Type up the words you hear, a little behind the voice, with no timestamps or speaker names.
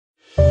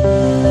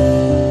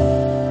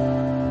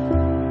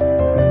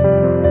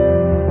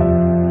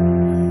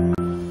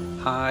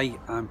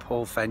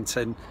called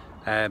Fenton,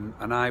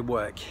 and I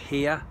work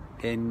here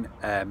in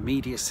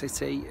Media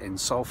City in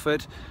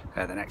Salford.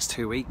 The next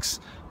 2 weeks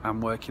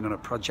I'm working on a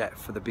project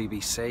for the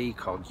BBC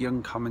called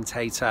Young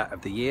Commentator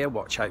of the Year,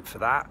 watch out for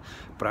that.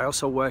 But I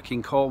also work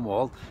in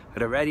Cornwall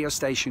at a radio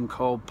station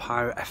called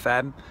Pirate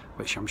FM,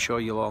 which I'm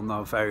sure you'll all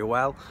know very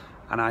well,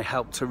 and I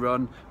help to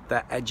run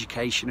their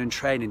education and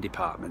training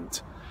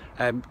department.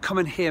 Come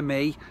and hear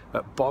me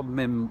at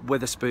Bodmin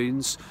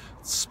Wetherspoons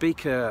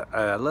speak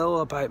a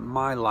little about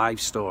my life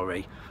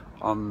story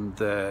on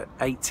the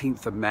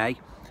 18th of May,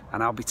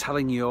 and I'll be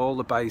telling you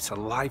all about a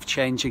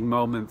life-changing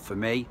moment for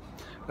me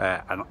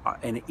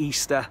in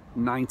Easter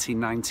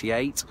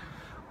 1998,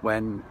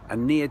 when a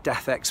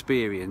near-death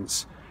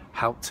experience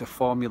helped to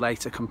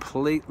formulate a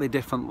completely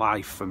different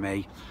life for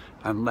me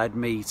and led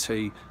me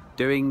to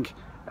doing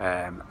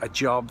a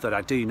job that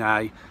I do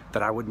now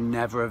that I would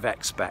never have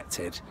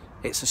expected.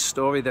 It's a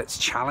story that's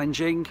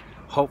challenging,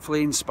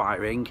 hopefully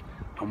inspiring,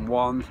 and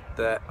one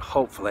that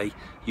hopefully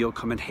you'll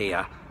come and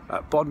hear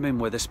at Bodmin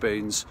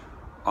Wetherspoons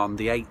on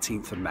the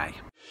 18th of May.